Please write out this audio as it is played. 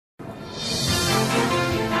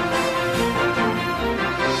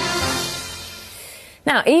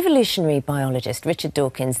Now, evolutionary biologist Richard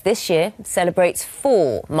Dawkins this year celebrates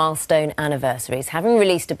 4 milestone anniversaries, having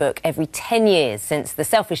released a book every 10 years since The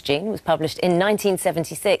Selfish Gene was published in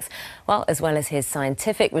 1976. Well, as well as his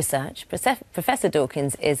scientific research, Professor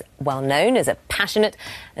Dawkins is well known as a passionate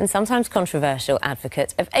and sometimes controversial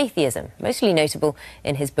advocate of atheism, mostly notable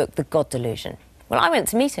in his book The God Delusion. Well, I went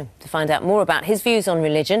to meet him to find out more about his views on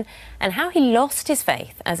religion and how he lost his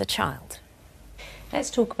faith as a child. Let's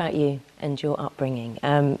talk about you and your upbringing.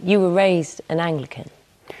 You were raised an Anglican.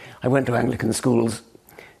 I went to Anglican schools.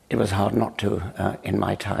 It was hard not to. In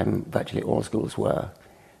my time, virtually all schools were.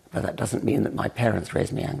 But that doesn't mean that my parents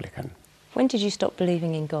raised me Anglican. When did you stop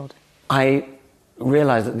believing in God? I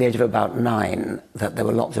realised at the age of about 9 that there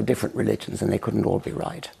were lots of different religions and they couldn't all be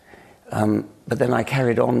right. But then I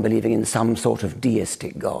carried on believing in some sort of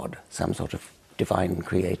deistic God, some sort of divine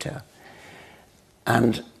creator.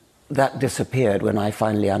 And that disappeared when I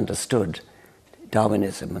finally understood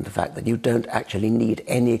Darwinism and the fact that you don't actually need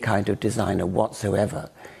any kind of designer whatsoever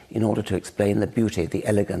in order to explain the beauty, the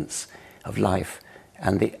elegance of life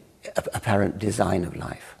and the apparent design of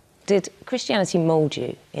life. Did Christianity mould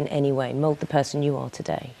you in any way, mould the person you are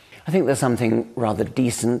today? I think there's something rather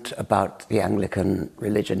decent about the Anglican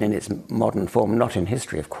religion in its modern form, not in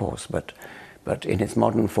history, of course, but in its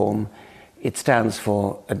modern form. It stands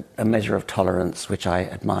for a measure of tolerance, which I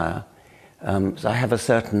admire. So I have a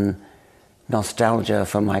certain nostalgia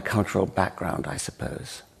for my cultural background, I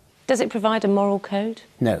suppose. Does it provide a moral code?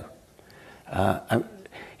 No.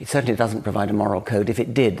 It certainly doesn't provide a moral code. If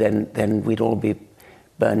it did, then we'd all be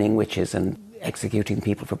burning witches and executing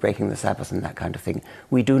people for breaking the Sabbath and that kind of thing.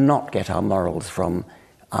 We do not get our morals from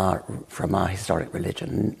our historic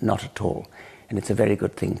religion, not at all. And it's a very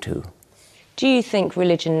good thing too. Do you think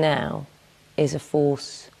religion now is a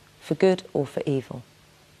force for good or for evil?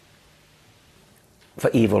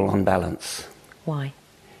 For evil on balance. Why?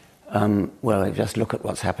 Well, just look at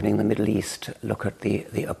what's happening in the Middle East. Look at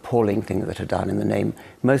the appalling things that are done in the name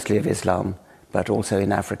mostly of Islam, but also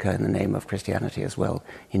in Africa in the name of Christianity as well,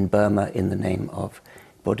 in Burma in the name of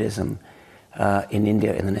Buddhism, in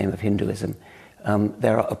India in the name of Hinduism.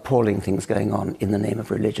 There are appalling things going on in the name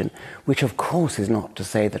of religion, which of course is not to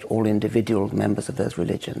say that all individual members of those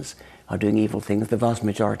religions are doing evil things. The vast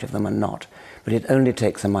majority of them are not. But it only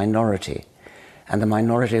takes a minority, and the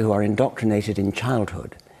minority who are indoctrinated in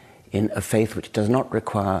childhood in a faith which does not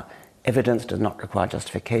require evidence, does not require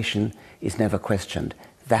justification, is never questioned.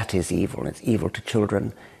 That is evil. It's evil to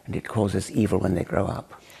children, and it causes evil when they grow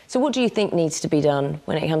up. So what do you think needs to be done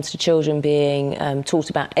when it comes to children being taught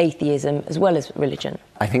about atheism as well as religion?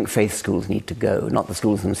 I think faith schools need to go, not the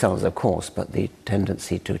schools themselves, of course, but the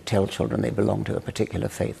tendency to tell children they belong to a particular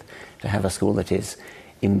faith, to have a school that is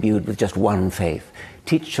imbued with just one faith.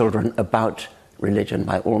 Teach children about religion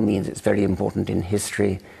by all means. It's very important in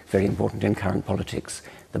history, very important in current politics.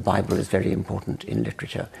 The Bible is very important in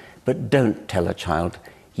literature. But don't tell a child,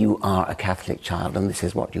 you are a Catholic child and this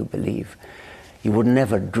is what you believe. You would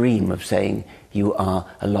never dream of saying you are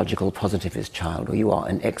a logical positivist child, or you are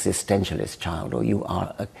an existentialist child, or you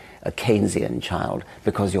are a Keynesian child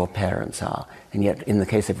because your parents are. And yet in the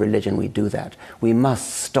case of religion we do that. We must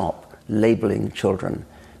stop labeling children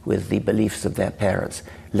with the beliefs of their parents.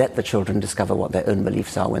 Let the children discover what their own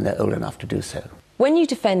beliefs are when they're old enough to do so. When you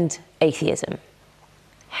defend atheism,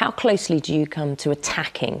 how closely do you come to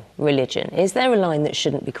attacking religion? Is there a line that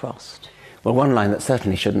shouldn't be crossed? Well, one line that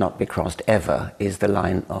certainly should not be crossed ever is the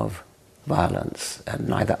line of violence, and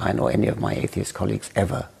neither I nor any of my atheist colleagues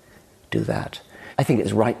ever do that. I think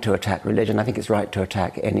it's right to attack religion. I think it's right to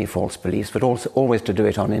attack any false beliefs, but also always to do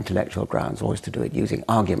it on intellectual grounds, always to do it using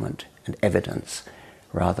argument and evidence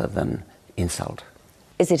rather than insult.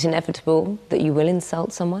 Is it inevitable that you will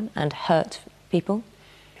insult someone and hurt people?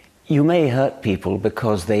 You may hurt people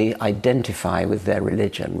because they identify with their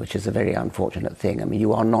religion, which is a very unfortunate thing. I mean,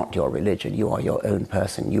 you are not your religion, you are your own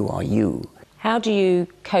person, you are you. How do you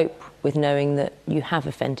cope with knowing that you have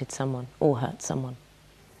offended someone or hurt someone?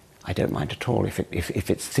 I don't mind at all if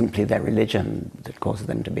it's simply their religion that causes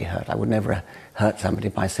them to be hurt. I would never hurt somebody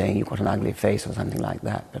by saying you've got an ugly face or something like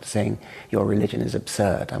that, but saying your religion is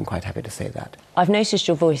absurd, I'm quite happy to say that. I've noticed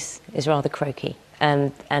your voice is rather croaky,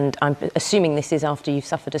 and I'm assuming this is after you've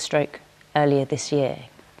suffered a stroke earlier this year.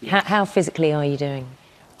 Yes. How physically are you doing?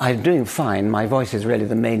 I'm doing fine. My voice is really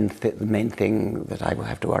the main thing that I will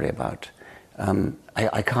have to worry about.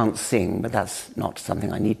 I can't sing, but that's not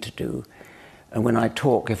something I need to do. And when I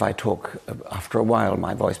talk, if I talk, after a while,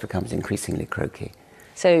 my voice becomes increasingly croaky.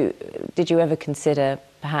 So did you ever consider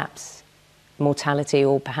perhaps mortality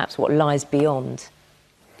or perhaps what lies beyond?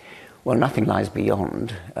 Well, nothing lies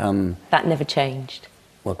beyond. That never changed?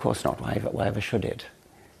 Well, of course not. Why ever should it?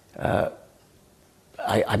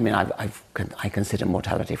 I mean, I consider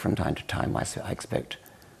mortality from time to time. I expect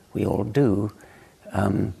we all do,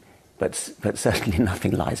 but certainly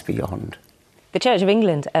nothing lies beyond. The Church of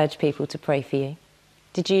England urged people to pray for you.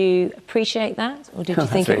 Did you appreciate that, or did you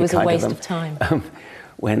think it was a waste of time?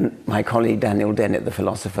 When my colleague Daniel Dennett, the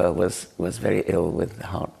philosopher, was very ill with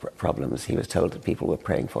heart problems, he was told that people were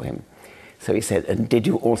praying for him. So he said, "And did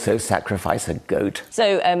you also sacrifice a goat?"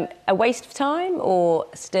 So a waste of time, or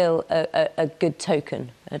still a good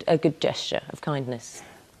token, a good gesture of kindness?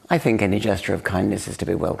 I think any gesture of kindness is to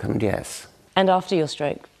be welcomed, yes. And after your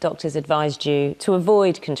stroke, doctors advised you to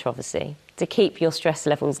avoid controversy, to keep your stress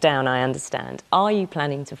levels down, I understand. Are you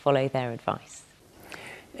planning to follow their advice?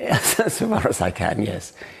 Yes, so far as I can,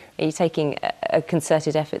 yes. Are you taking a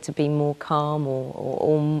concerted effort to be more calm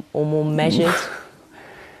or more measured?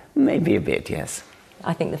 Maybe a bit, yes.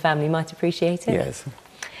 I think the family might appreciate it. Yes.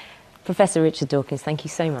 Professor Richard Dawkins, thank you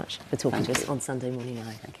so much for talking to us on Sunday Morning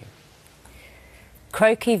Live. Thank you.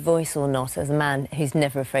 Croaky voice or not, as a man who's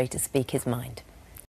never afraid to speak his mind.